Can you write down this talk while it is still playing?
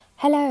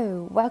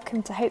Hello,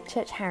 welcome to Hope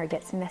Church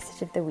Harrogate's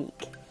Message of the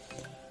Week.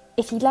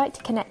 If you'd like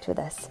to connect with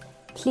us,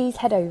 please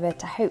head over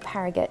to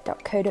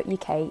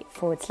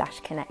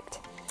hopeharrogate.co.uk/connect.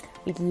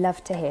 We'd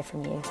love to hear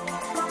from you.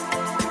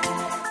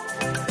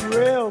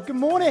 Real. Good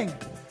morning.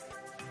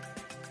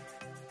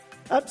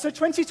 So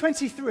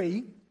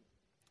 2023,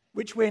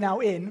 which we're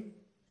now in,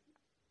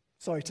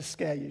 sorry to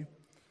scare you,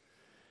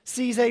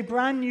 sees a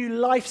brand new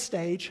life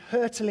stage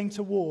hurtling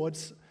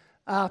towards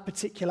our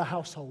particular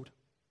household.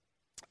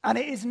 And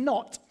it is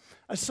not,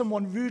 as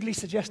someone rudely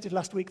suggested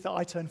last week, that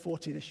I turn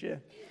 40 this year.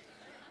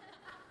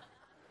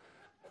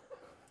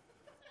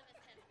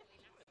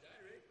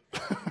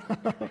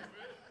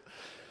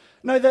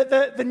 No,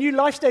 the new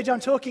life stage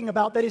I'm talking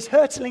about that is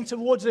hurtling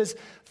towards us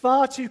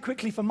far too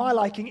quickly for my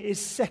liking is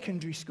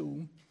secondary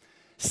school.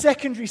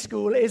 Secondary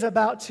school is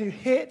about to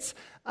hit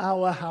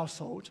our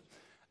household.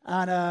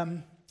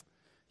 And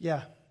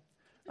I'm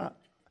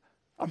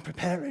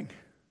preparing.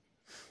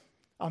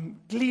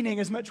 I'm gleaning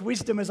as much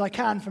wisdom as I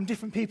can from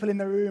different people in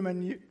the room,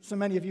 and so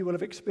many of you will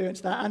have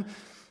experienced that. And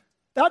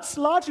that's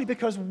largely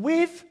because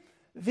with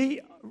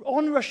the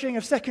onrushing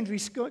of secondary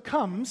school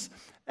comes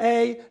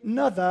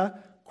another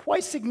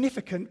quite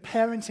significant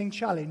parenting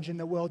challenge in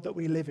the world that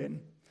we live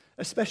in,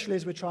 especially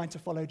as we're trying to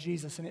follow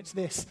Jesus, and it's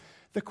this,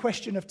 the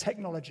question of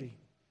technology.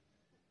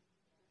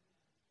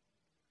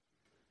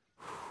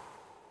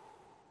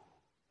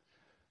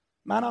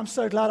 Man, I'm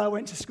so glad I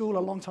went to school a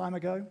long time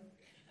ago.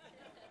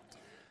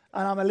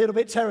 And I'm a little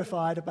bit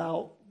terrified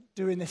about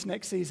doing this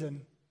next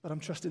season, but I'm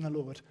trusting the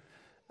Lord.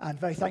 And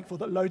very thankful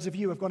that loads of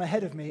you have gone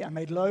ahead of me and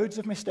made loads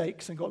of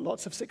mistakes and got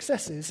lots of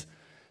successes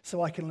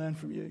so I can learn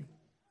from you.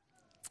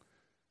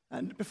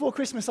 And before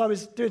Christmas, I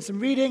was doing some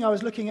reading. I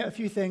was looking at a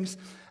few things,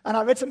 and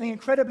I read something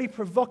incredibly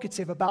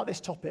provocative about this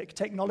topic,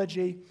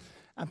 technology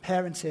and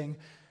parenting.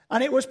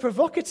 And it was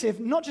provocative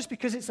not just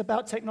because it's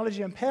about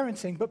technology and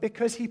parenting, but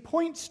because he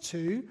points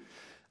to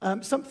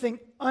something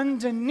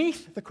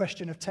underneath the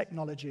question of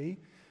technology,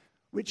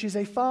 which is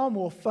a far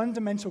more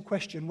fundamental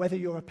question, whether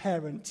you're a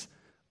parent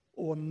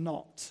or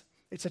not.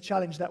 It's a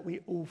challenge that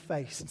we all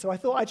face. And so I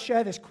thought I'd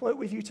share this quote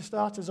with you to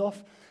start us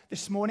off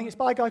this morning. It's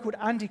by a guy called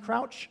Andy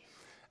Crouch,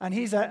 and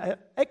he's an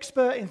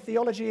expert in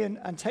theology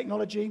and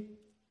technology.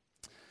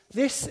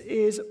 This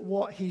is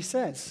what he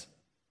says.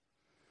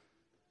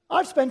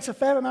 I've spent a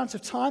fair amount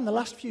of time the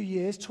last few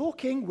years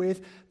talking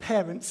with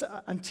parents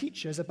and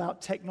teachers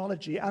about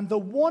technology, and the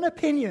one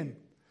opinion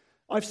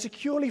I've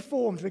securely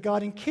formed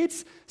regarding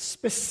kids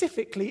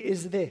specifically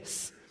is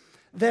this: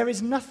 there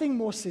is nothing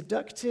more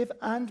seductive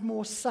and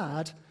more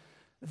sad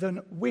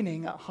than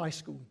winning at high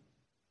school.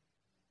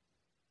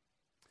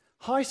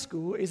 High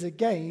school is a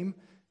game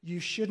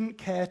you shouldn't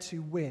care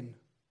to win,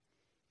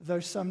 though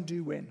some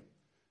do win.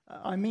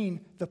 I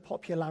mean the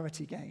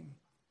popularity game.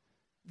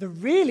 The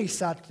really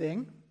sad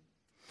thing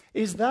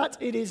is that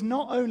it is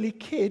not only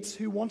kids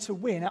who want to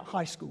win at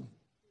high school.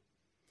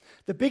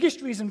 The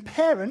biggest reason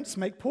parents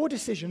make poor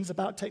decisions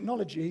about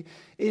technology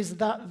is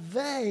that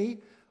they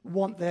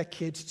want their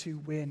kids to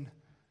win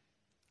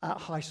at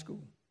high school.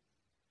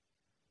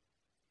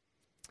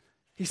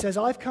 He says,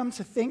 I've come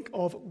to think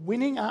of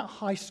winning at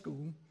high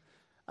school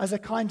as a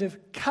kind of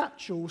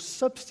catch-all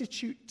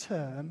substitute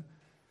term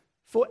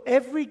for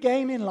every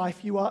game in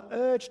life you are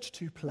urged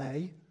to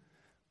play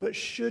but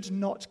should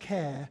not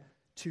care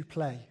to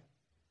play.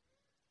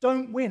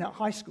 Don't win at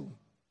high school.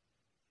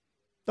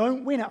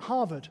 Don't win at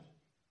Harvard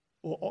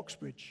or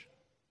Oxbridge.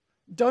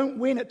 Don't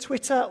win at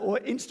Twitter or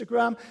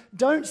Instagram.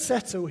 Don't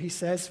settle, he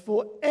says,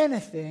 for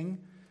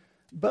anything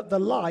but the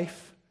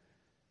life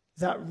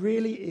that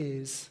really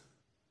is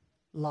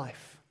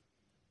life.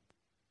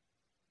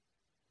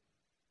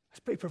 That's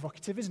pretty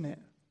provocative, isn't it?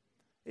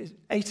 It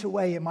ate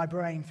away in my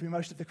brain through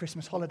most of the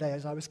Christmas holiday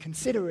as I was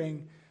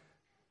considering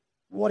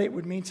what it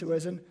would mean to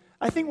us. And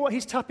I think what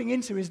he's tapping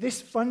into is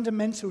this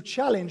fundamental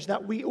challenge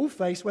that we all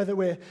face, whether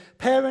we're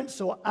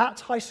parents or at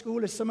high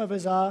school, as some of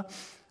us are,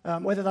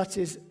 whether that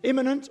is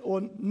imminent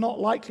or not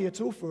likely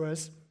at all for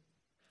us.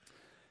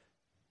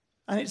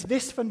 And it's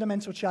this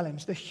fundamental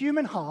challenge. The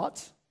human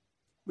heart,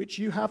 which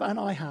you have and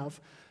I have,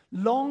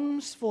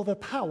 longs for the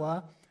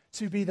power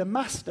to be the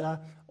master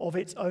of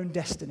its own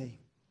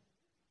destiny.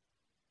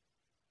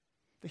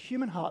 The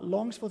human heart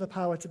longs for the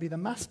power to be the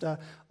master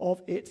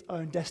of its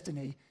own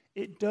destiny.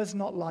 It does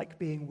not like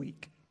being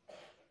weak.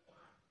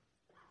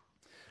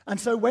 And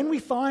so when we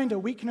find a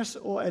weakness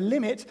or a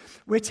limit,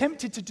 we're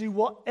tempted to do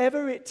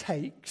whatever it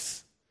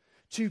takes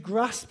to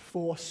grasp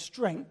for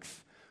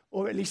strength,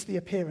 or at least the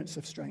appearance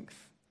of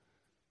strength.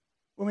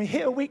 When we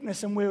hit a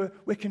weakness and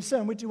we're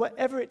concerned, we do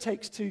whatever it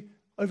takes to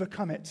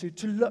overcome it,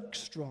 to look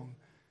strong,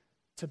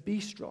 to be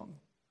strong.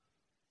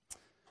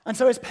 And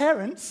so as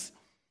parents,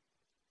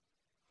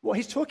 what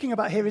he's talking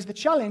about here is the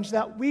challenge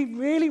that we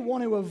really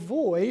want to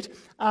avoid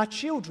our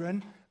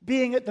children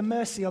being at the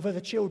mercy of other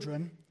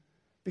children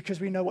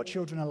because we know what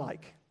children are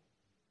like,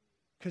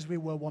 because we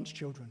were once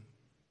children.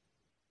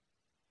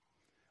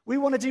 We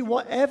want to do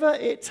whatever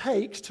it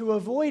takes to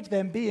avoid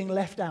them being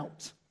left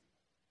out.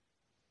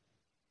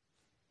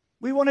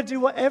 We want to do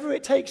whatever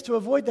it takes to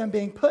avoid them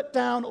being put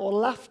down or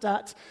laughed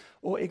at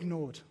or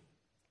ignored.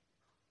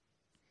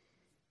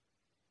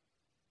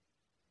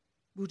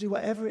 We'll do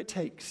whatever it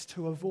takes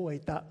to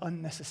avoid that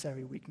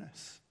unnecessary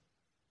weakness.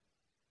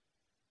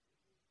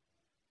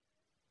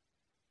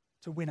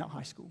 To win at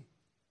high school.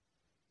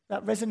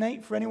 That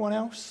resonate for anyone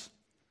else?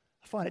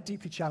 I find it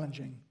deeply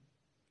challenging.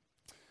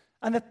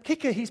 And the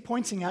kicker he's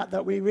pointing at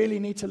that we really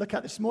need to look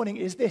at this morning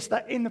is this,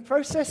 that in the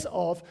process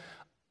of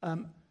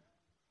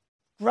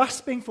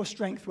grasping for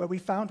strength where we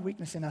found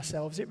weakness in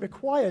ourselves, it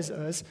requires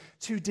us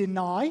to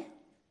deny,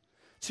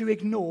 to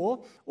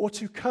ignore, or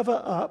to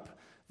cover up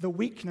the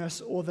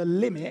weakness or the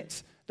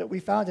limit that we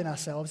found in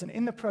ourselves. And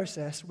in the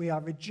process, we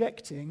are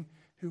rejecting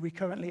who we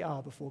currently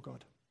are before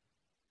God.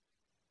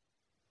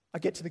 I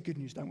get to the good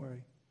news, don't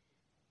worry.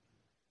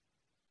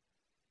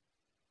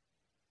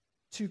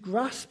 To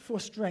grasp for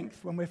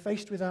strength when we're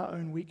faced with our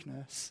own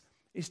weakness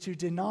is to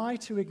deny,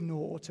 to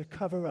ignore, to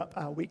cover up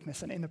our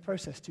weakness, and in the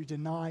process to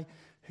deny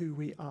who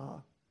we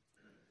are.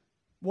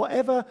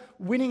 Whatever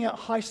winning at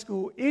high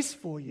school is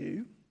for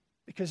you,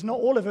 because not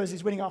all of us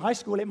is winning at high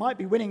school, it might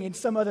be winning in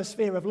some other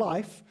sphere of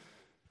life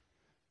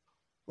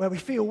where we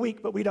feel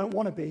weak but we don't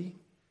want to be.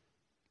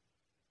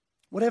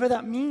 Whatever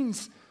that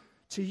means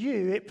to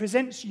you, it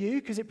presents you,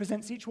 because it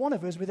presents each one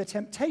of us with a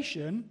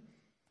temptation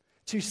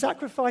to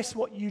sacrifice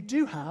what you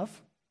do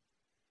have,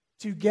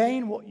 to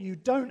gain what you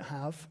don't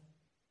have,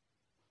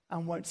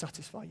 and won't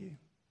satisfy you.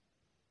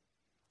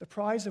 The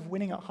prize of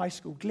winning at high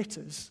school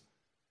glitters,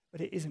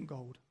 but it isn't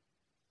gold.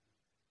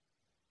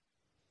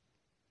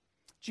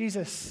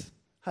 Jesus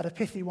had a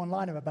pithy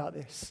one-liner about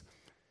this.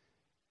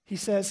 He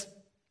says,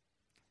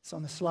 it's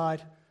on the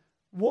slide,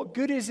 "What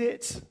good is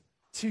it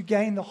to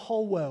gain the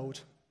whole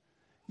world,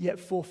 yet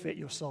forfeit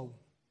your soul?"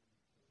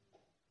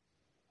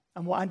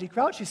 And what Andy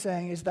Crouch is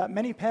saying is that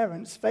many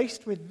parents,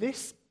 faced with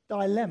this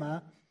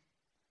dilemma,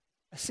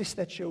 assist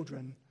their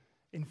children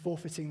in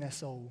forfeiting their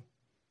soul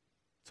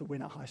to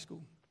win at high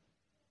school.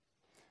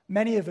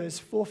 Many of us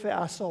forfeit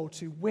our soul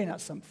to win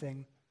at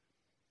something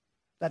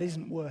that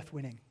isn't worth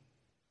winning.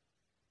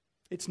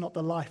 It's not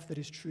the life that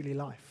is truly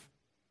life.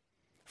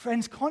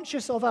 Friends,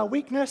 conscious of our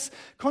weakness,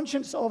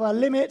 conscious of our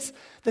limits,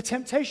 the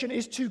temptation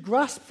is to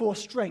grasp for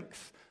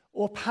strength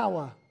or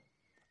power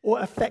or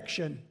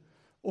affection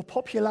or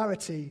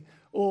popularity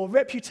or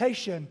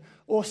reputation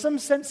or some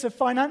sense of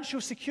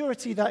financial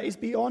security that is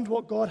beyond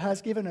what God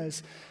has given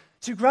us,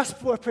 to grasp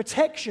for a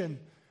protection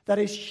that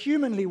is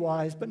humanly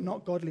wise but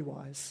not godly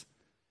wise.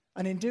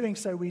 And in doing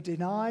so, we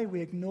deny,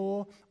 we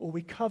ignore, or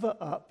we cover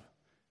up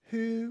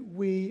who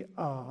we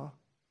are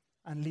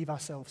and leave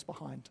ourselves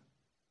behind.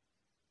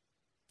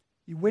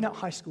 You win at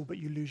high school, but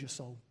you lose your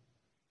soul.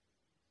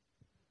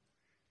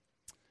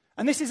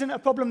 And this isn't a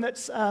problem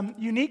that's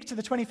unique to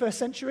the 21st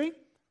century.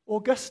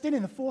 Augustine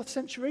in the 4th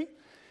century,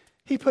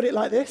 he put it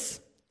like this: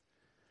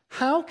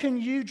 how can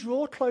you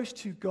draw close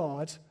to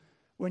God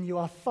when you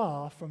are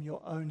far from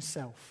your own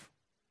self?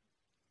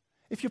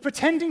 If you're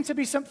pretending to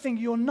be something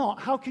you're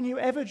not, how can you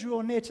ever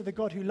draw near to the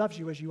God who loves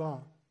you as you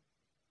are?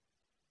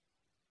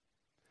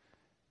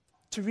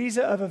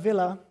 Teresa of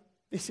Avila,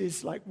 this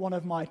is like one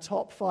of my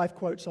top 5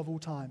 quotes of all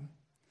time.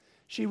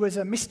 She was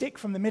a mystic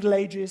from the Middle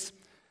Ages,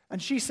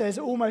 and she says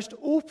almost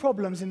all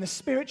problems in the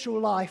spiritual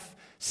life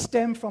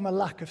stem from a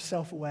lack of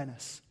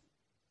self-awareness.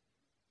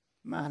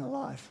 Man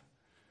alive.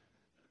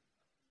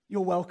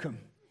 You're welcome.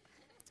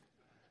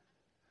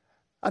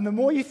 And the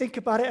more you think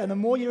about it and the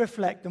more you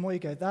reflect, the more you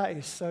go, that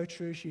is so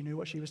true. She knew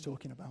what she was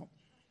talking about.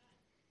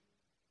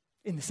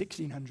 In the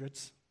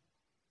 1600s,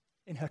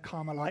 in her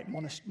Carmelite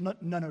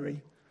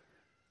nunnery,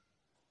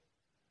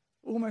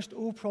 almost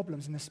all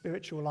problems in the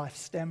spiritual life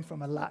stem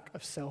from a lack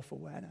of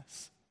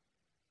self-awareness.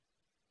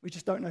 We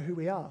just don't know who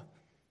we are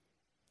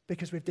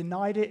because we've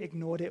denied it,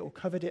 ignored it, or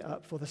covered it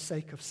up for the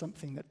sake of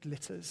something that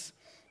glitters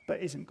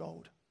but isn't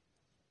gold.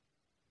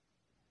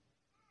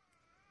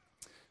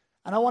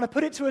 And I want to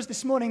put it to us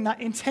this morning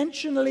that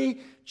intentionally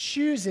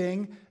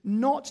choosing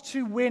not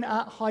to win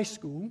at high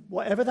school,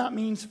 whatever that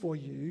means for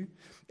you,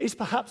 is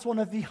perhaps one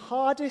of the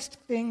hardest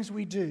things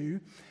we do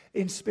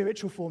in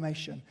spiritual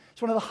formation.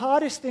 It's one of the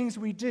hardest things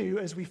we do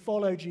as we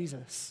follow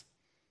Jesus,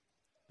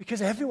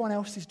 because everyone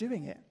else is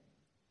doing it.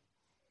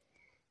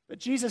 But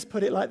Jesus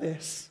put it like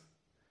this: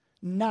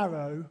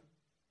 narrow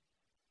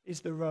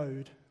is the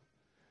road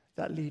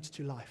that leads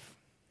to life.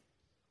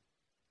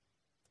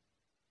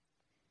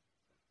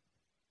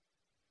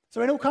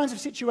 So in all kinds of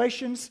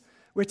situations,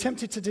 we're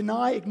tempted to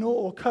deny, ignore,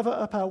 or cover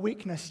up our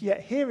weakness.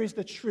 Yet here is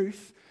the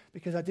truth,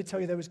 because I did tell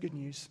you there was good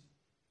news.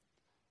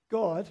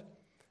 God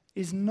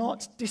is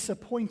not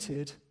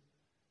disappointed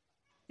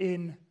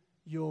in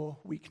your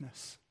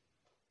weakness.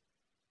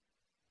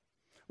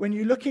 When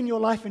you look in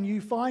your life and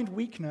you find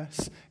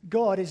weakness,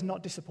 God is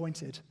not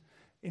disappointed.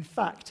 In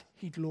fact,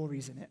 he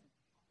glories in it.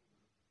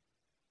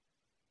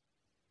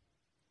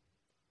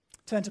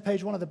 Turn to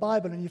page 1 of the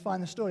Bible and you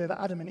find the story of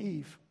Adam and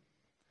Eve,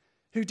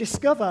 who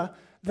discover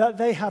that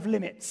they have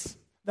limits,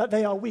 that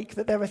they are weak,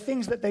 that there are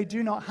things that they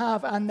do not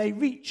have, and they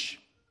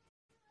reach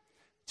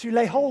to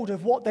lay hold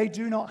of what they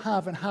do not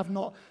have and have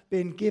not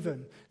been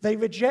given. They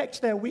reject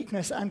their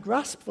weakness and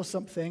grasp for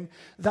something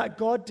that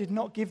God did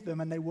not give them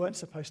and they weren't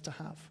supposed to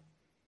have.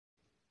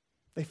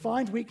 They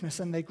find weakness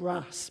and they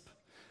grasp.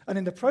 And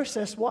in the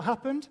process, what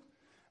happened?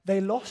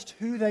 They lost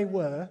who they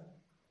were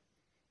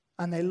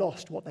and they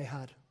lost what they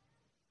had.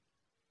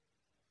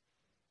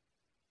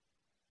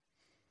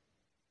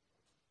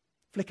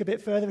 Flick a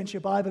bit further into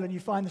your Bible and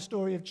you find the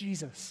story of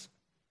Jesus.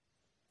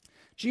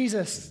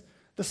 Jesus,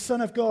 the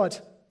Son of God,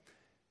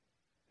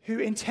 who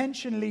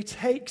intentionally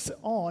takes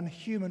on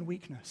human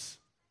weakness,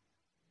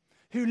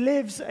 who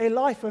lives a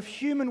life of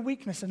human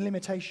weakness and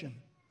limitation,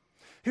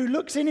 who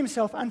looks in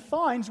himself and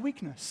finds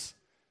weakness,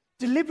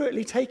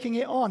 deliberately taking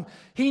it on.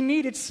 He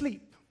needed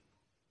sleep.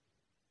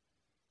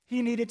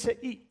 He needed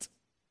to eat.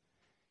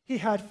 He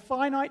had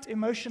finite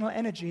emotional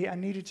energy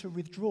and needed to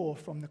withdraw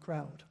from the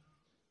crowd.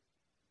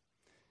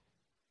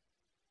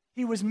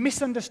 He was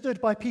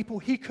misunderstood by people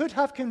he could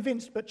have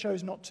convinced but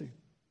chose not to.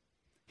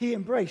 He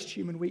embraced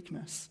human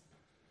weakness.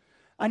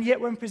 And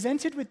yet when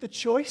presented with the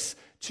choice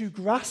to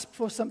grasp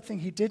for something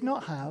he did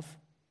not have,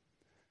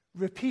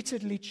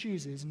 repeatedly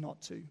chooses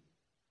not to,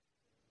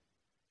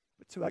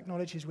 but to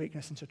acknowledge his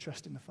weakness and to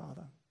trust in the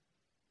Father.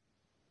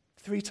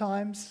 3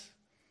 times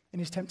in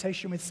his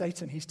temptation with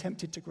Satan, he's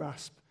tempted to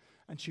grasp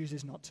and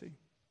chooses not to.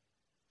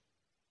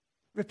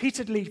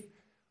 Repeatedly,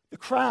 the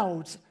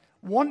crowds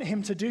want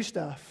him to do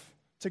stuff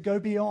to go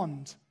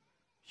beyond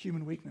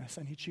human weakness,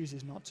 and he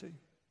chooses not to.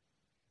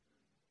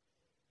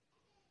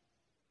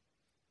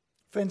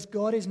 Friends,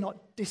 God is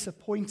not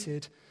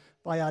disappointed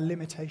by our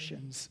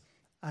limitations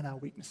and our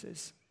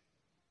weaknesses.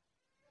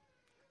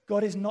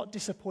 God is not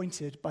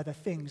disappointed by the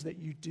things that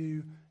you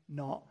do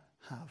not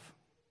have.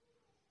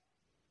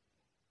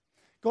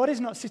 God is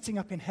not sitting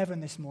up in heaven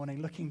this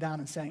morning looking down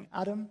and saying,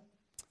 Adam,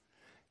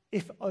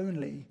 if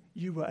only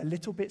you were a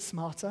little bit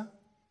smarter,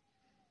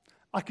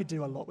 I could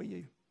do a lot with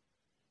you.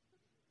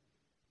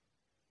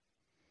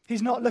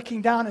 He's not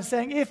looking down and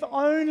saying, if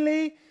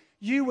only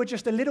you were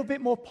just a little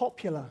bit more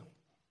popular.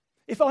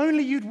 If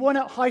only you'd won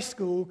at high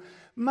school,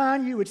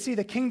 man, you would see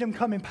the kingdom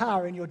come in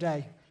power in your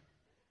day.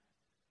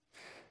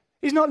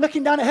 He's not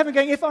looking down at heaven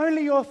going, if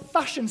only your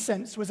fashion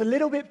sense was a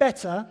little bit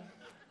better,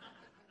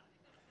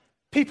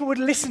 people would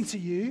listen to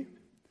you,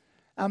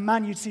 and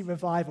man, you'd see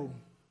revival.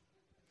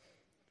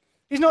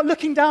 He's not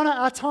looking down at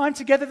our time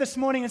together this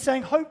morning and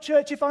saying, Hope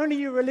Church, if only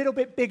you were a little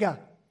bit bigger.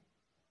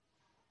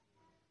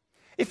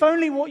 If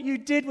only what you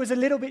did was a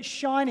little bit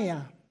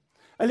shinier,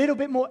 a little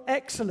bit more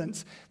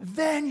excellent,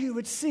 then you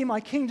would see my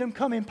kingdom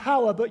come in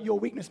power, but your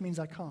weakness means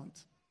I can't.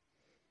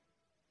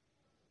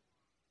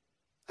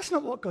 That's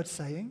not what God's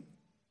saying.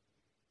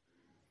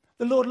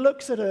 The Lord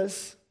looks at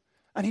us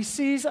and he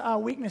sees our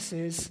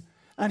weaknesses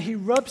and he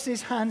rubs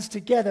his hands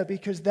together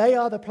because they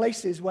are the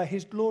places where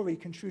his glory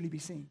can truly be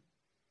seen.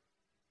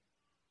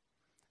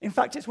 In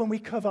fact, it's when we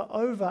cover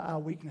over our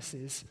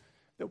weaknesses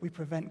that we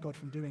prevent God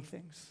from doing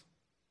things.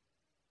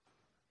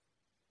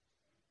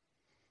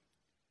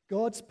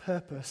 God's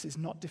purpose is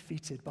not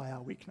defeated by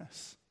our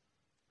weakness.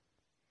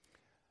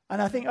 And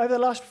I think over the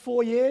last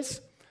 4 years,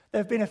 there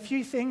have been a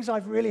few things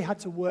I've really had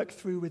to work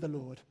through with the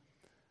Lord.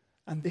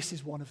 And this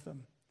is one of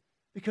them.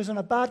 Because on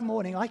a bad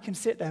morning, I can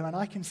sit there and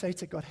I can say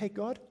to God, hey,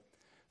 God,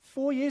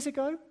 4 years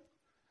ago,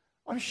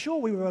 I'm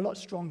sure we were a lot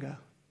stronger.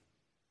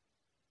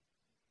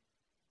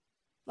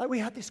 Like we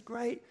had this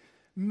great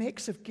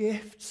mix of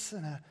gifts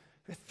and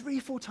we had 3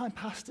 full-time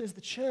pastors.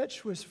 The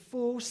church was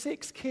full,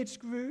 6 kids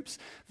groups,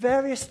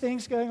 various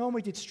things going on.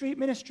 We did street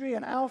ministry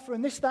and Alpha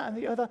and this, that, and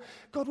the other.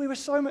 God, we were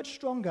so much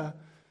stronger.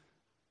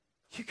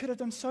 You could have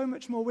done so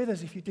much more with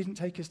us if you didn't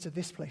take us to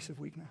this place of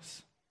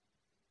weakness.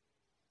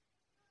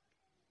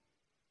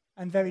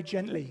 And very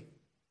gently,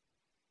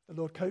 the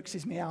Lord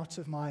coaxes me out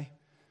of my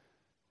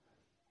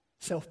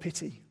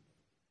self-pity.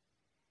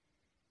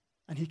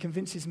 And he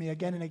convinces me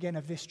again and again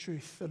of this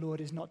truth. The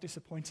Lord is not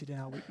disappointed in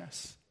our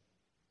weakness.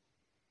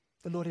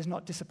 The Lord is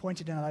not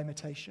disappointed in our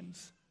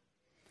limitations.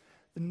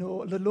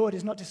 The Lord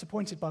is not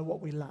disappointed by what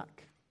we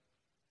lack.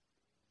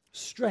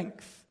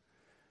 Strength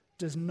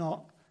does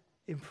not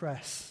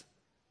impress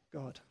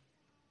God.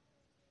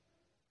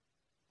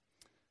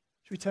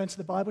 Should we turn to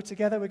the Bible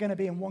together? We're going to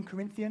be in 1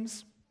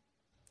 Corinthians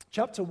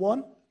chapter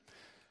 1.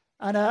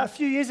 And a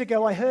few years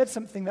ago, I heard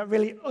something that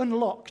really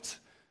unlocked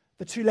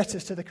the 2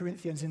 letters to the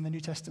Corinthians in the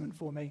New Testament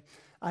for me.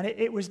 And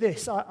it was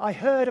this. I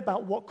heard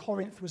about what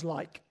Corinth was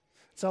like.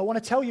 So I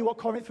want to tell you what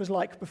Corinth was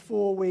like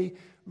before we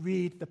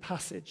read the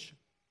passage.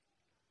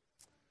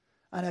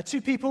 And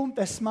 2 people,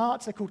 they're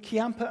smart. They're called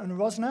Kiampa and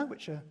Rosner,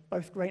 which are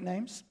both great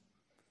names.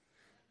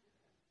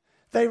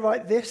 They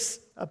write this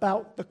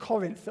about the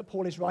Corinth that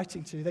Paul is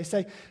writing to. They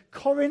say,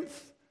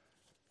 Corinth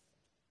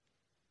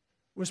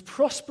was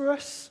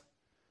prosperous,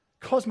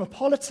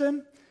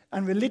 cosmopolitan,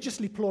 and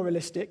religiously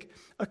pluralistic,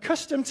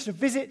 accustomed to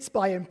visits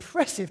by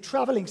impressive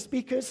traveling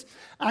speakers,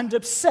 and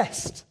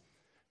obsessed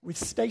with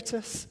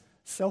status,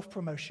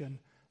 self-promotion,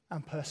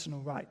 and personal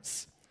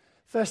rights.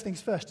 First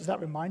things first, does that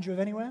remind you of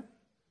anywhere?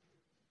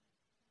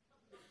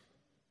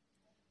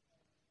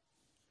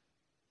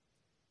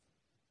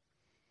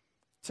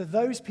 To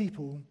those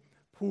people,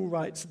 Paul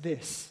writes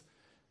this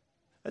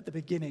at the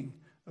beginning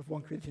of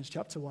 1 Corinthians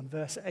chapter 1,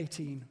 verse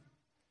 18.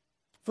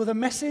 For the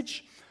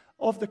message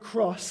of the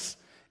cross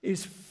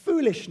is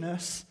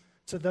foolishness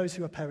to those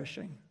who are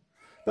perishing,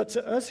 but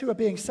to us who are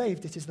being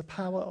saved, it is the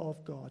power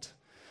of God.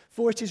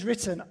 For it is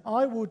written,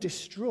 I will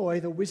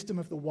destroy the wisdom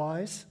of the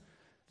wise,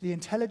 the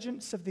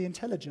intelligence of the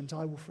intelligent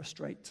I will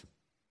frustrate.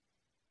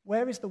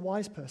 Where is the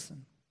wise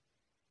person?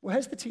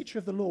 Where's the teacher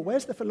of the law?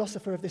 Where's the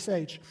philosopher of this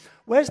age?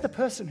 Where's the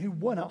person who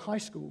won at high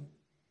school?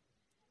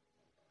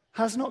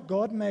 Has not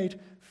God made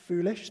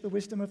foolish the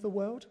wisdom of the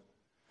world?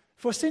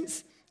 For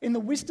since in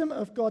the wisdom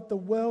of God the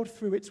world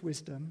through its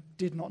wisdom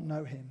did not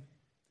know him,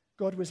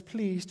 God was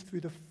pleased through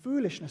the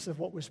foolishness of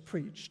what was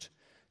preached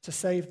to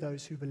save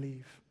those who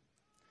believe.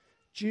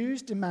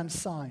 Jews demand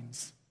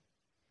signs,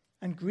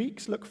 and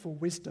Greeks look for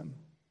wisdom,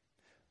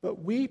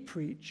 but we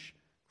preach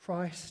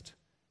Christ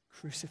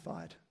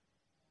crucified.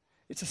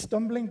 It's a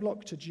stumbling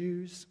block to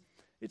Jews,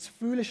 it's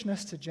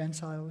foolishness to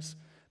Gentiles,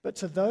 but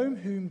to them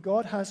whom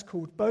God has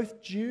called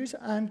both Jews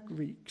and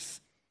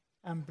Greeks,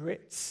 and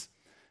Brits,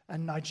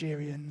 and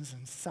Nigerians,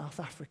 and South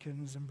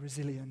Africans, and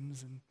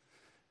Brazilians, and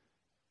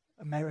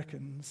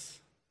Americans,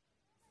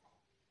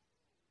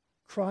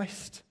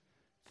 Christ,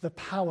 the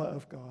power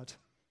of God,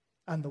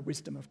 and the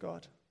wisdom of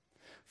God.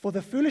 For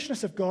the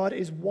foolishness of God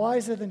is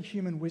wiser than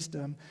human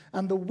wisdom,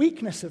 and the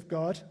weakness of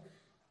God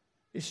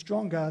is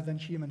stronger than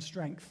human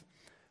strength.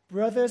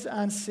 Brothers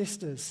and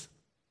sisters,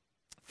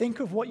 think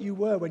of what you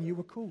were when you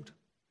were called.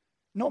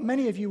 Not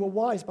many of you were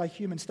wise by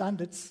human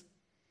standards.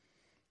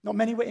 Not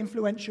many were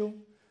influential.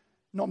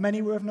 Not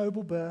many were of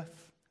noble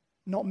birth.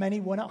 Not many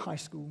won at high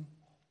school.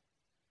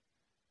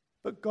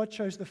 But God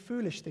chose the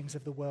foolish things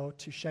of the world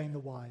to shame the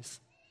wise.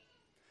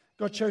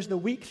 God chose the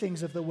weak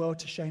things of the world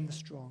to shame the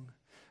strong.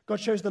 God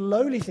chose the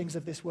lowly things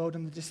of this world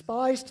and the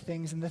despised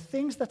things and the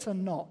things that are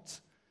not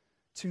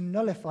to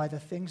nullify the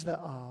things that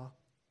are,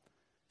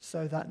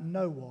 so that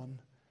no one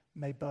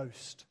may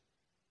boast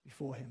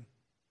before him.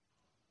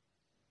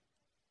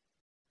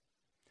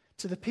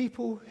 To the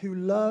people who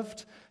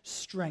loved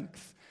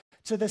strength,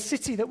 to the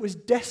city that was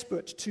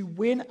desperate to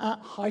win at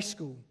high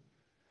school,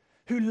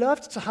 who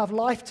loved to have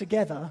life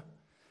together,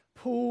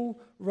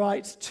 Paul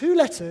writes 2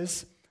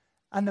 letters,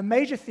 and the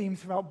major theme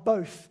throughout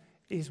both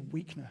is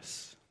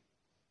weakness.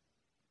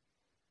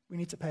 We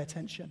need to pay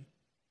attention.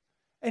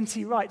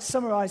 N.T. Wright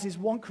summarizes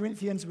 1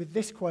 Corinthians with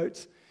this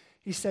quote.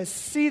 He says,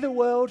 see the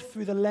world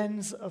through the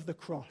lens of the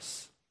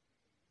cross.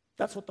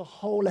 That's what the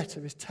whole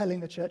letter is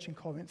telling the church in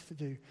Corinth to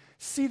do.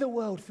 See the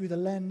world through the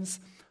lens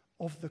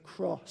of the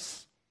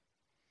cross.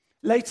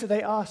 Later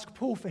they ask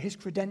Paul for his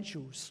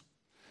credentials.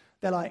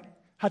 They're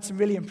had some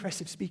really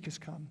impressive speakers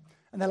come.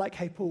 And they're like,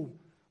 hey, Paul,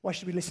 why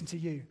should we listen to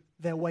you?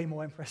 They're way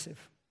more impressive.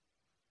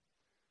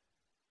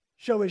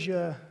 Show us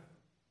your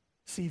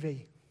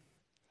CV.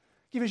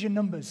 Give us your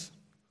numbers.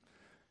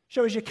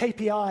 Show us your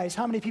KPIs.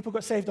 How many people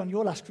got saved on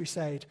your last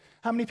crusade?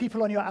 How many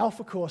people on your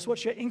Alpha course?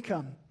 What's your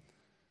income?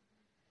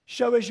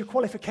 Show us your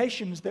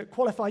qualifications that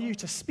qualify you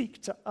to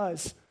speak to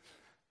us.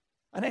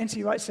 And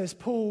N.T. Wright says,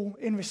 Paul,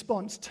 in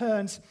response,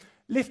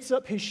 lifts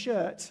up his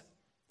shirt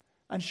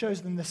and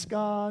shows them the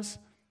scars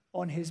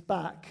on his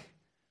back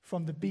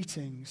from the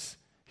beatings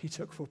he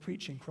took for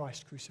preaching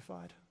Christ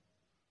crucified.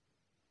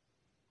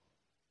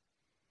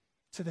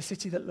 To the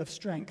city that loves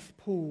strength,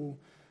 Paul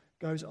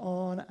goes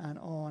on and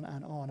on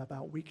and on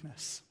about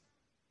weakness.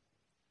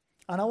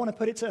 And I want to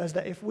put it to us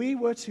that if we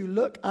were to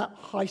look at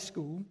high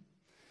school,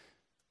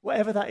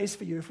 whatever that is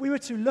for you, if we were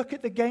to look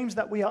at the games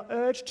that we are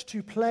urged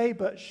to play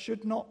but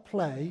should not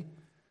play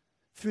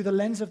through the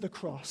lens of the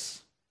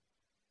cross,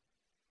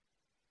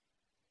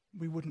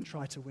 we wouldn't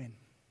try to win.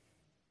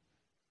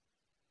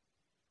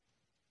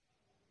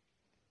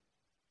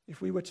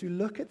 If we were to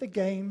look at the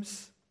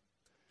games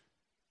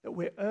that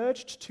we're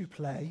urged to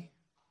play,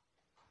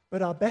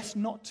 but are best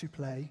not to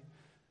play,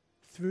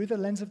 through the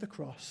lens of the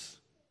cross,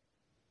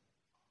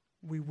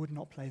 we would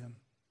not play them.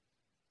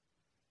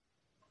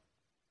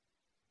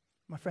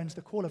 My friends,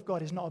 the call of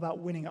God is not about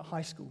winning at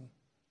high school.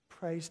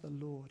 Praise the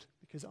Lord,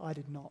 because I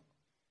did not.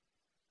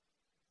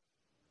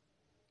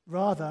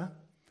 Rather,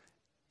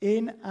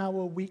 in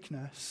our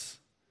weakness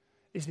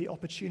is the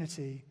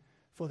opportunity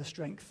for the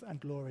strength and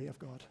glory of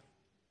God.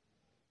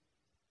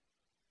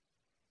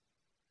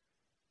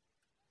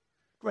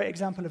 Great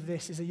example of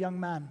this is a young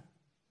man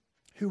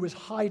who was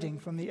hiding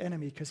from the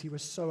enemy because he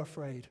was so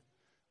afraid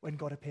when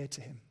God appeared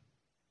to him.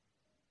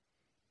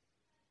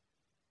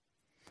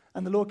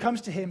 And the Lord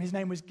comes to him, his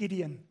name was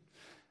Gideon,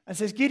 and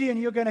says,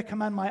 Gideon, you're going to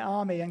command my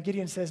army. And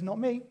Gideon says, not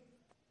me.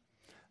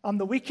 I'm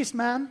the weakest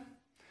man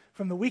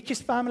from the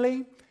weakest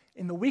family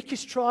in the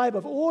weakest tribe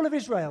of all of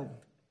Israel.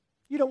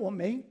 You don't want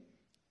me.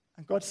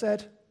 And God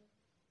said,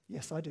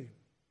 yes, I do.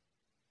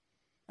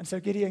 And so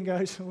Gideon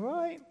goes, all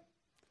right.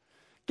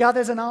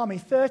 Gathers an army,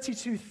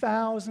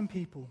 32,000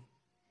 people.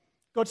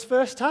 God's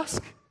first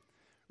task,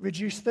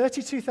 reduce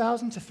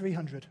 32,000 to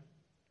 300.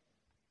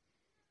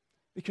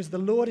 Because the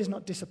Lord is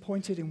not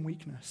disappointed in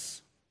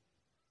weakness.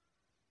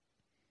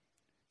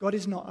 God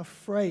is not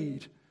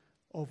afraid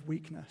of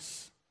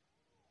weakness.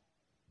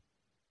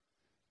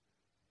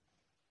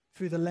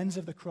 through the lens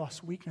of the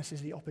cross, weakness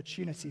is the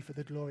opportunity for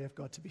the glory of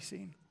God to be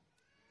seen.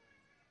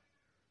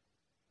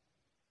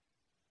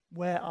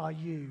 Where are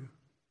you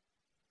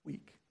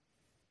weak?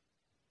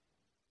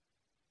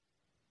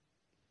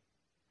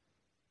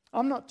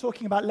 I'm not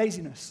talking about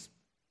laziness.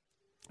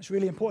 It's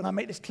really important I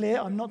make this clear.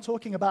 I'm not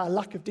talking about a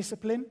lack of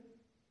discipline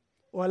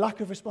or a lack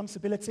of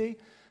responsibility.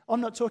 I'm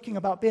not talking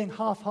about being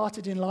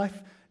half-hearted in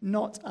life.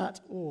 Not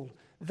at all.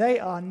 They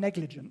are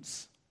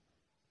negligence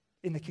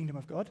in the kingdom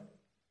of God.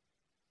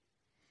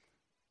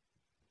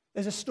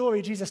 There's a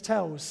story Jesus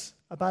tells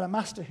about a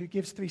master who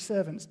gives 3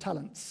 servants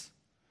talents.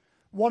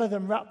 One of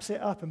them wraps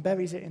it up and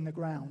buries it in the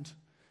ground,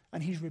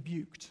 and he's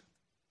rebuked.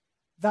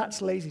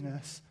 That's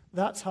laziness.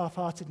 That's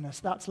half-heartedness.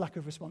 That's lack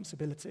of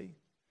responsibility.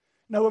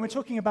 Now, when we're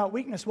talking about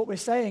weakness, what we're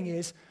saying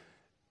is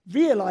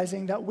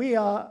realizing that we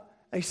are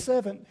a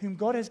servant whom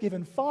God has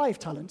given 5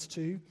 talents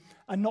to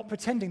and not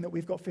pretending that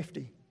we've got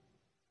 50.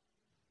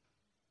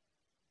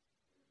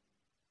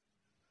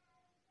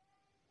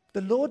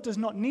 The Lord does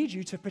not need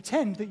you to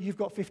pretend that you've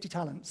got 50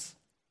 talents.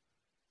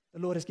 The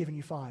Lord has given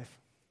you 5.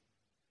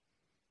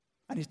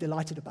 And he's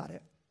delighted about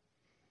it.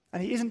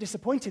 And he isn't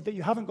disappointed that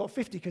you haven't got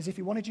 50, because if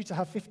he wanted you to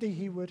have 50,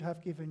 he would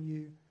have given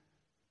you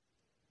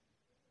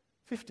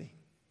 50.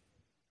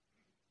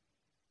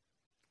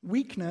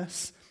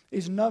 Weakness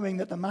is knowing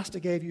that the master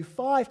gave you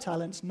 5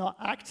 talents, not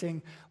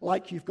acting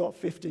like you've got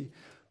 50.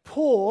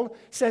 Paul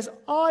says,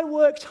 I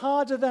worked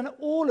harder than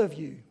all of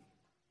you,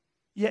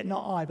 yet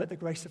not I, but the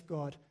grace of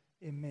God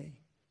in me.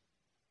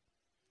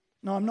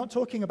 Now, I'm not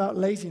talking about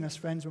laziness,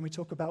 friends, when we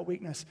talk about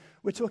weakness.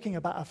 We're talking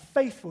about a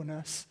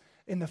faithfulness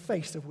in the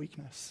face of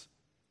weakness.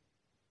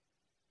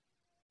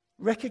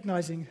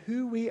 Recognizing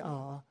who we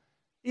are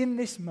in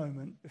this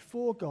moment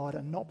before God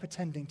and not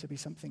pretending to be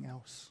something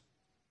else.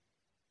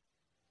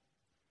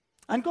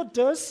 And God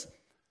does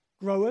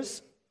grow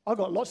us. I've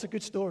got lots of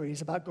good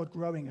stories about God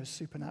growing us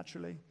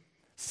supernaturally.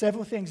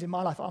 Several things in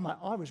my life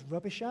I was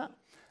rubbish at,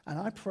 and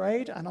I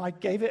prayed, and I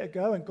gave it a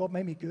go, and God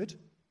made me good.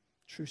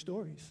 True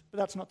stories. But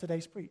that's not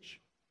today's preach.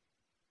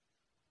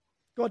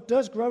 God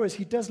does grow us.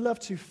 He does love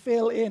to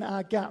fill in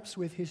our gaps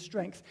with his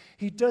strength.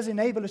 He does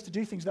enable us to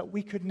do things that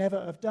we could never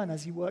have done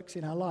as he works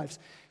in our lives.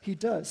 He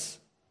does.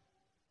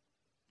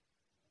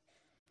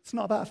 It's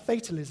not about a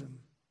fatalism.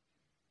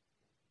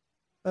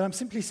 But I'm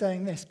simply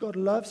saying this: God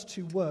loves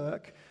to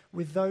work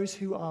with those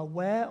who are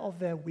aware of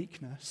their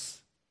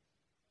weakness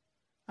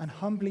and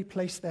humbly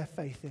place their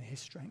faith in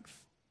his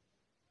strength.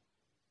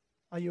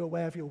 Are you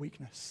aware of your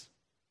weakness?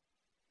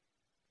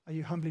 Are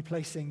you humbly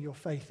placing your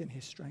faith in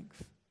his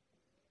strength?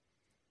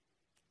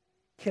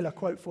 Killer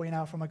quote for you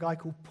now from a guy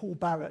called Paul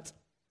Barrett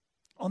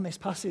on this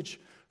passage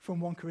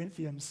from 1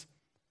 Corinthians.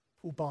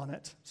 Paul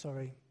Barnett,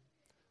 sorry.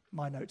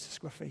 My notes are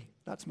scruffy.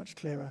 That's much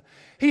clearer.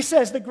 He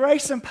says, the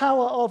grace and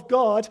power of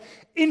God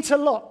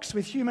interlocks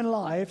with human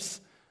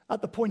lives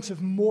at the point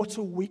of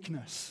mortal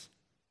weakness.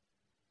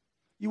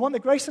 You want the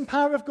grace and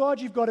power of God,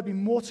 you've got to be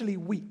mortally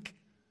weak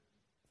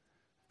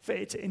for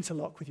it to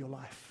interlock with your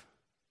life.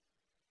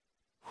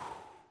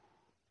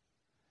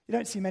 You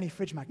don't see many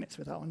fridge magnets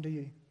with that one, do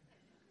you?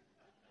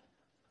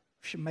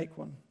 We should make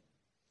one.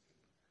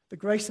 The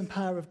grace and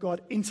power of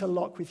God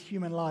interlock with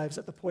human lives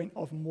at the point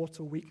of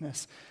mortal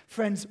weakness.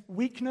 Friends,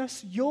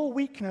 weakness, your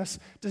weakness,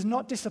 does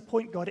not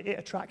disappoint God, it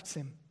attracts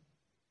him.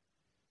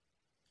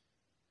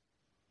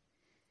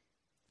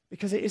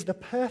 Because it is the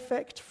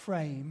perfect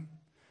frame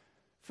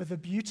for the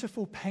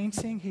beautiful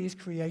painting he is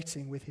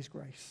creating with his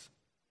grace.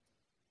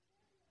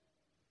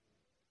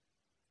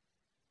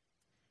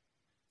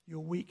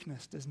 Your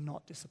weakness does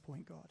not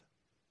disappoint God.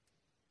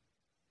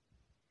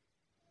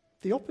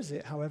 The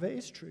opposite, however,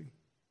 is true.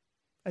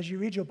 As you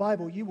read your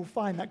Bible, you will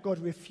find that God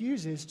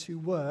refuses to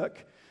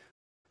work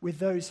with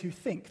those who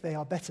think they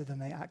are better than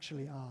they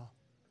actually are.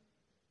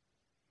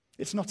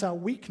 It's not our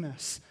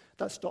weakness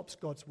that stops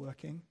God's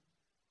working,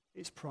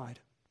 it's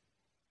pride.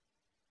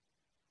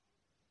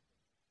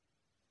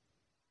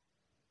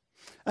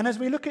 And as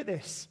we look at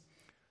this,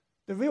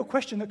 the real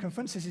question that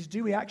confronts us is,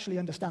 do we actually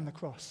understand the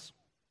cross?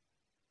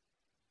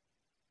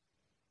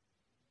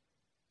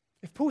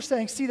 If Paul's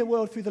saying, see the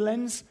world through the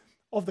lens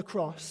of the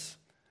cross,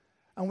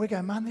 and we're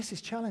going, man, this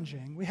is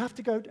challenging, we have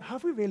to go,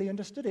 have we really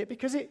understood it?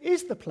 Because it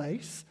is the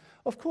place,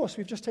 of course,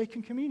 we've just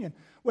taken communion,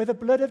 where the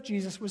blood of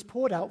Jesus was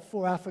poured out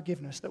for our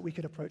forgiveness that we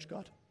could approach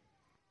God.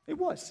 It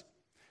was.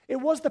 It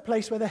was the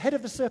place where the head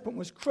of the serpent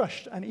was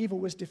crushed and evil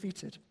was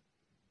defeated.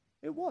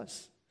 It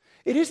was.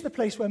 It is the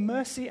place where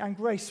mercy and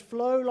grace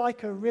flow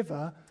like a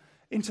river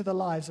into the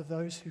lives of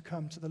those who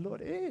come to the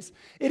Lord. It is.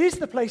 It is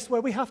the place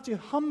where we have to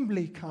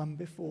humbly come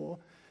before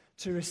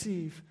to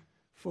receive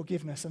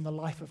forgiveness and the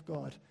life of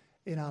God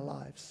in our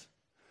lives.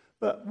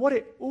 But what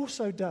it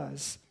also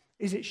does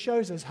is it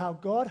shows us how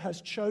God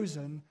has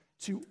chosen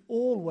to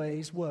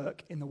always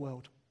work in the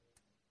world.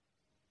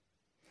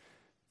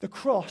 The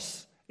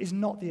cross is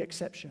not the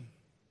exception.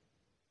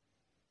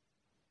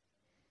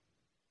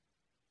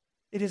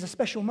 It is a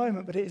special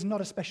moment, but it is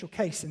not a special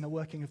case in the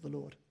working of the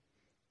Lord.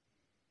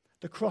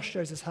 The cross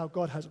shows us how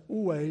God has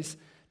always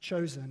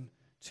chosen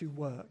to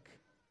work.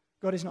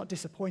 God is not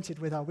disappointed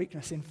with our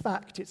weakness. In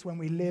fact, it's when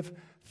we live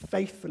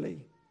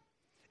faithfully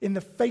in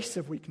the face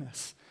of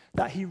weakness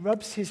that he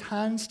rubs his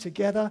hands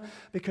together,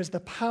 because the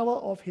power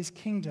of his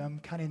kingdom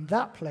can in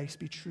that place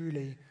be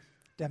truly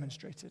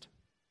demonstrated.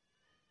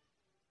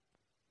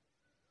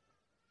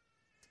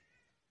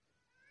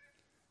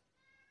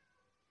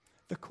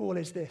 The call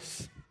is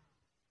this: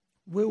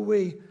 will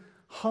we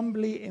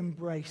humbly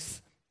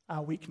embrace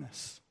our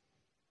weakness?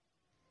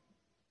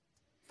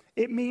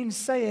 It means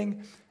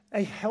saying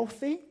a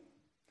healthy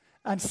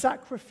and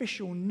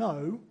sacrificial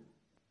no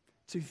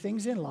to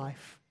things in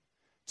life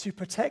to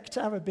protect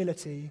our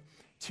ability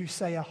to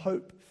say a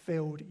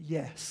hope-filled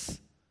yes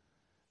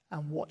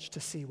and watch to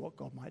see what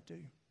God might do.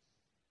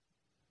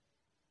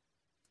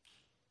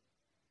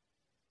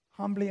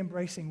 Humbly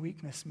embracing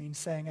weakness means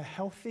saying a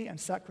healthy and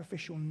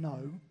sacrificial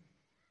no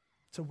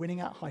to winning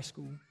at high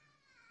school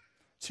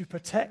to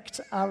protect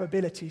our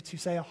ability to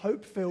say a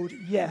hope-filled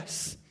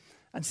yes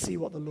and see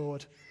what the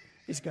Lord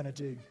is going to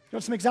do. You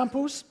want some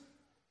examples?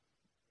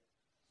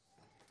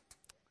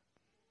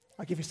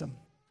 I'll give you some.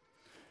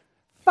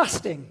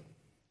 Fasting.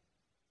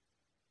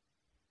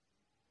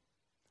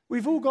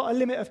 We've all got a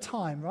limit of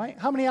time, right?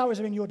 How many hours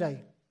are in your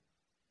day?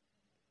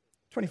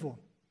 24.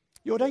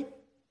 Your day?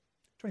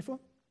 24?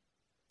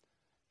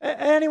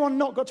 Anyone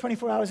not got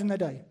 24 hours in their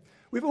day?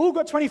 We've all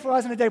got 24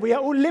 hours in a day. We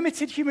are all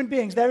limited human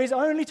beings. There is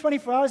only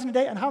 24 hours in a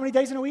day. And how many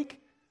days in a week?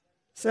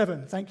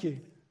 7. Thank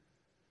you.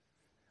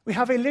 We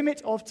have a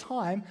limit of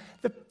time.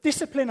 The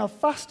discipline of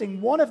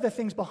fasting, one of the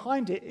things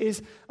behind it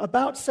is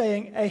about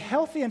saying a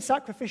healthy and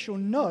sacrificial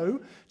no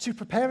to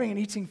preparing and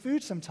eating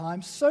food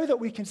sometimes, so that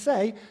we can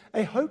say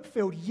a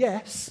hope-filled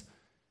yes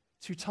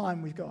to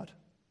time with God.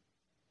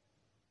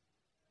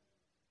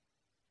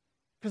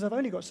 Because I've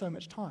only got so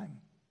much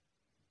time.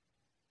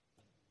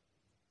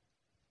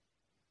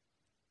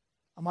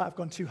 I might have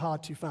gone too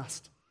hard, too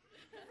fast.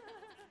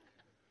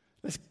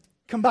 Let's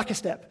come back a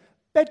step.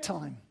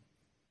 Bedtime.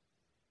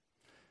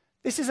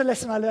 This is a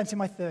lesson I learned in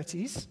my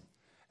 30s.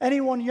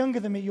 Anyone younger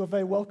than me, you're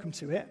very welcome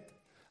to it.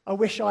 I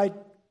wish I'd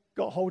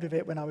got hold of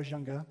it when I was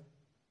younger.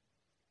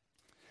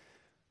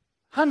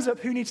 Hands up,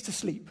 who needs to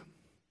sleep?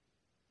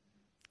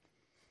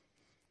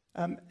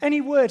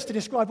 Any words to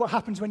describe what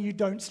happens when you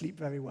don't sleep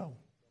very well?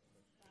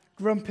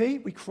 Grumpy,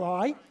 we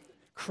cry,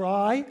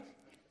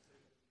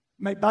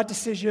 make bad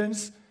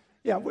decisions.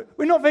 Yeah,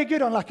 we're not very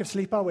good on lack of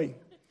sleep, are we?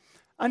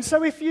 And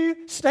so if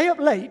you stay up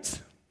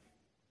late,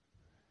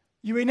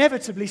 you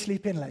inevitably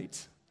sleep in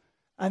late,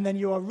 and then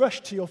you are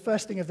rushed to your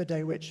first thing of the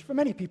day, which for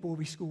many people will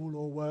be school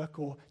or work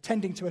or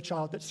tending to a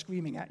child that's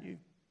screaming at you.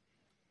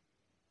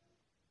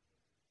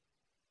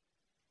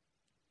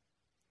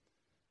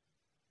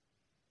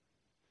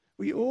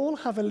 We all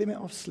have a limit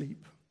of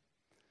sleep,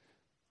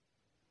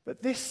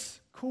 but this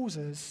calls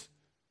us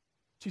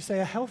to say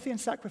a healthy and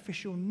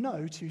sacrificial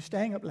no to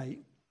staying up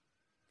late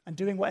and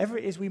doing whatever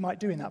it is we might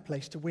do in that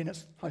place to win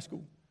at high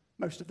school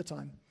most of the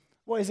time.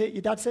 What is it?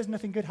 Your dad says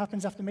nothing good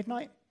happens after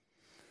midnight?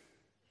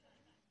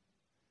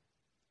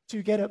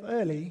 To get up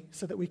early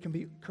so that we can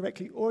be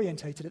correctly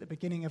orientated at the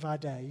beginning of our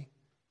day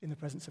in the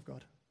presence of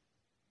God.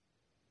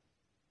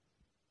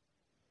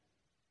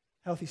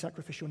 Healthy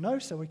sacrificial no,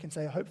 so we can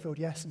say a hope-filled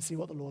yes and see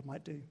what the Lord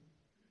might do.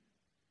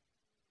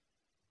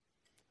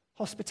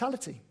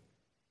 Hospitality.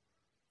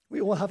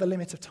 We all have a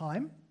limit of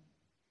time.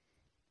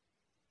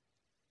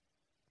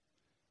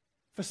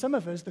 For some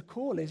of us, the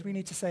call is we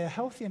need to say a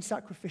healthy and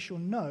sacrificial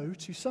no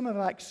to some of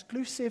our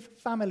exclusive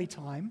family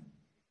time,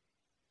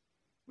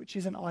 which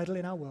isn't idle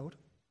in our world,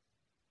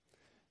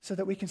 so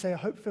that we can say a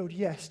hope-filled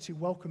yes to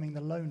welcoming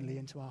the lonely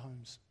into our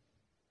homes.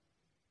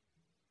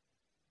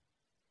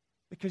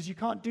 Because you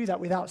can't do that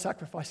without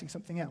sacrificing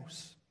something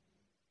else.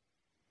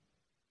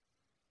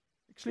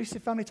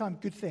 Exclusive family time,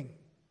 good thing.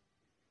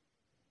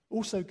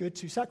 Also good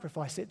to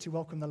sacrifice it to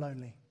welcome the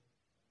lonely.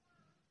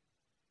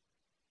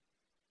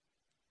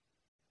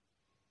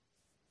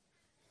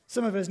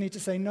 Some of us need to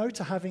say no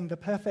to having the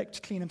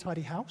perfect, clean and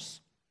tidy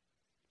house.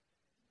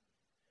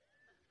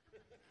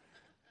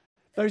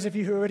 Those of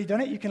you who have already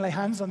done it, you can lay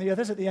hands on the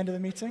others at the end of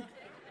the meeting.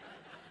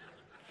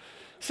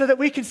 So that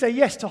we can say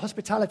yes to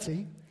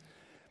hospitality.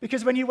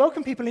 Because when you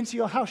welcome people into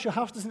your house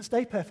doesn't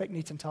stay perfect,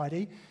 neat and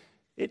tidy.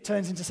 It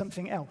turns into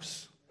something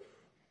else.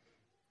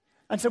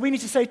 And so we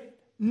need to say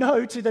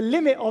no to the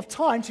limit of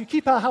time to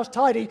keep our house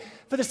tidy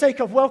for the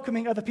sake of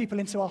welcoming other people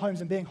into our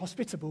homes and being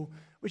hospitable,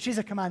 which is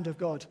a command of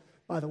God,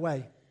 by the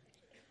way.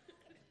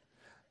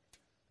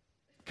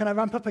 Can I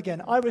ramp up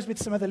again? I was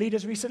with some other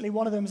leaders recently.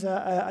 One of them's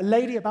a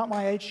lady about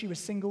my age. She was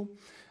single.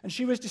 And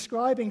she was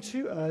describing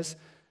to us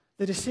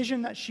the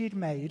decision that she'd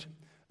made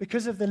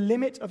because of the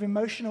limit of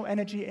emotional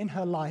energy in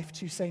her life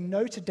to say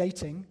no to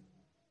dating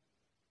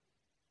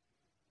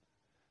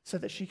so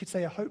that she could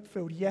say a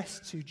hope-filled yes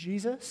to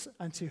Jesus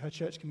and to her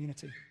church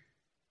community.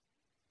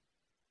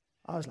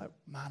 I was like,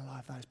 man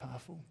alive, that is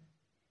powerful.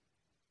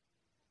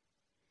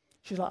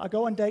 She's like, I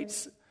go on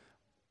dates.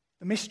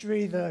 The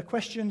mystery, the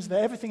questions,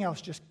 everything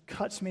else just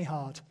cuts me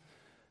hard,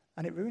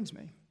 and it ruins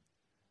me.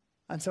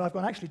 And so I've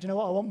gone, actually, do you know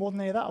what? I want more than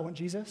any of that. I want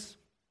Jesus.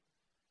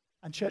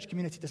 And church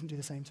community doesn't do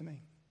the same to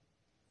me.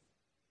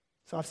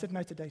 So I've said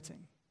no to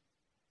dating.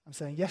 I'm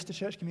saying yes to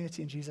church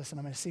community and Jesus, and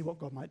I'm going to see what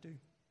God might do.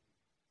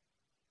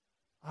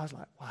 I was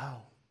like,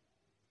 wow.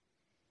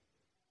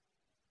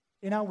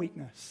 In our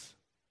weakness,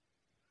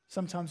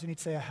 sometimes we need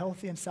to say a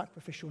healthy and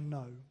sacrificial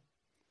no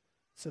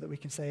so that we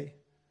can say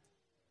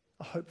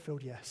a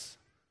hope-filled yes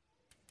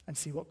and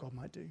see what God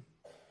might do.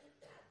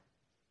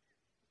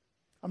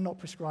 I'm not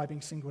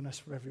prescribing singleness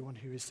for everyone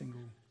who is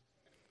single.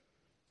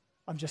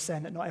 I'm just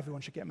saying that not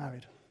everyone should get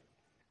married.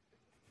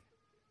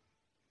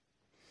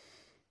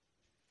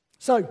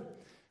 So,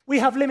 we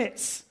have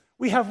limits.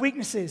 We have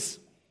weaknesses.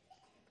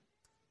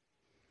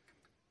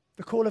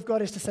 The call of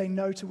God is to say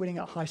no to winning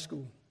at high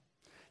school.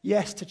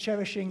 Yes to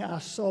cherishing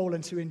our soul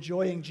and to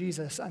enjoying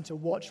Jesus and to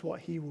watch what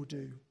he will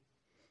do.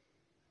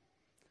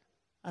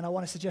 And I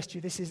want to suggest to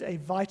you this is a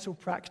vital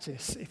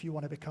practice if you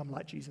want to become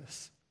like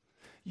Jesus.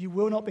 You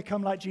will not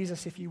become like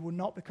Jesus if you will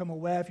not become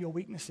aware of your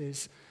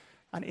weaknesses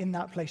and in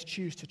that place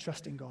choose to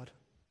trust in God.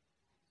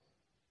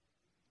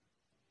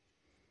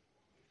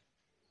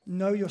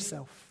 Know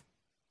yourself.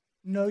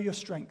 Know your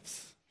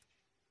strengths.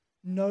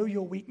 Know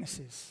your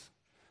weaknesses.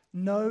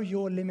 Know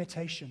your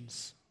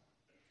limitations.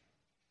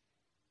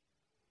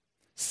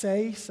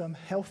 Say some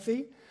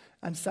healthy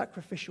and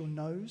sacrificial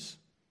no's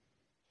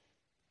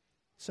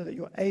so that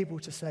you're able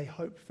to say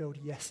hope-filled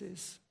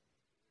yeses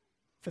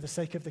for the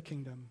sake of the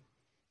kingdom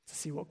to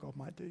see what God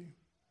might do.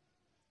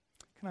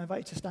 Can I invite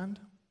you to stand?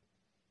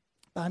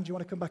 Band, do you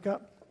want to come back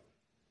up?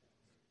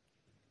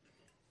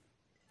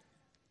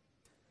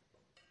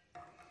 I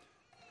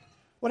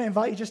want to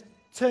invite you, just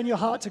turn your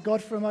heart to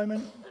God for a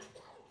moment.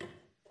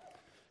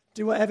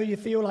 Do whatever you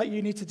feel like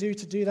you need to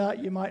do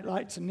that. You might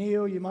like to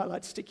kneel, you might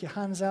like to stick your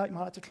hands out, you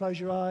might like to close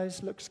your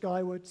eyes, look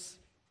skywards.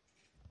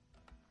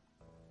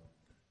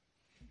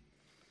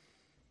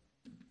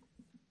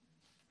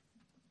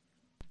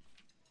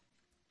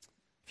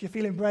 If you're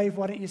feeling brave,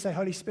 why don't you say,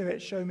 Holy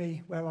Spirit, show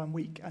me where I'm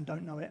weak and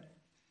don't know it.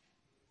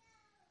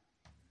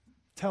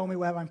 Tell me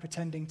where I'm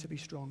pretending to be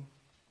strong.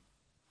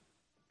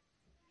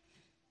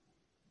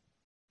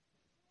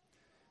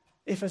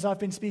 If as I've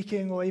been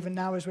speaking or even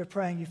now as we're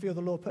praying, you feel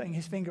the Lord putting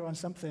his finger on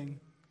something,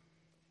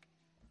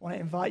 I want to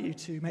invite you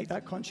to make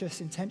that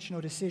conscious, intentional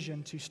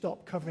decision to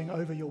stop covering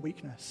over your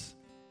weakness.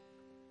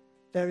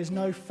 There is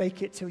no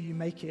fake it till you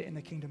make it in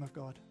the kingdom of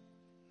God.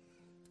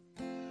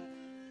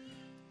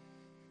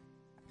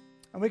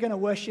 And we're going to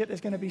worship. There's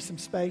going to be some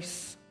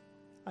space.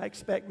 I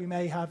expect we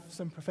may have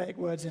some prophetic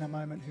words in a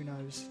moment, who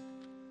knows.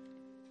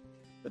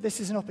 But this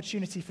is an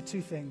opportunity for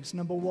two things.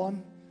 Number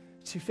one,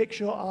 to fix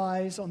your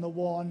eyes on the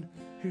one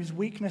whose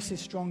weakness is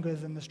stronger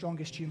than the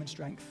strongest human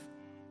strength.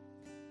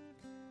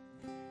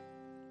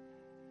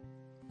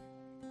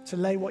 To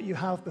lay what you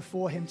have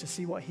before him to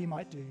see what he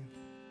might do.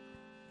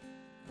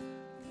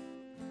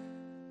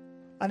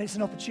 And it's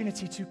an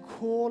opportunity to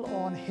call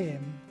on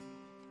him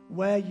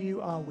where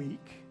you are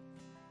weak,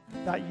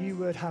 that you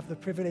would have the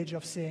privilege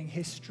of seeing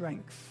his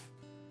strength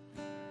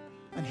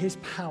and his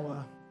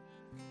power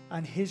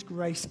and his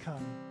grace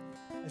come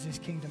as his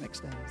kingdom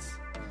extends.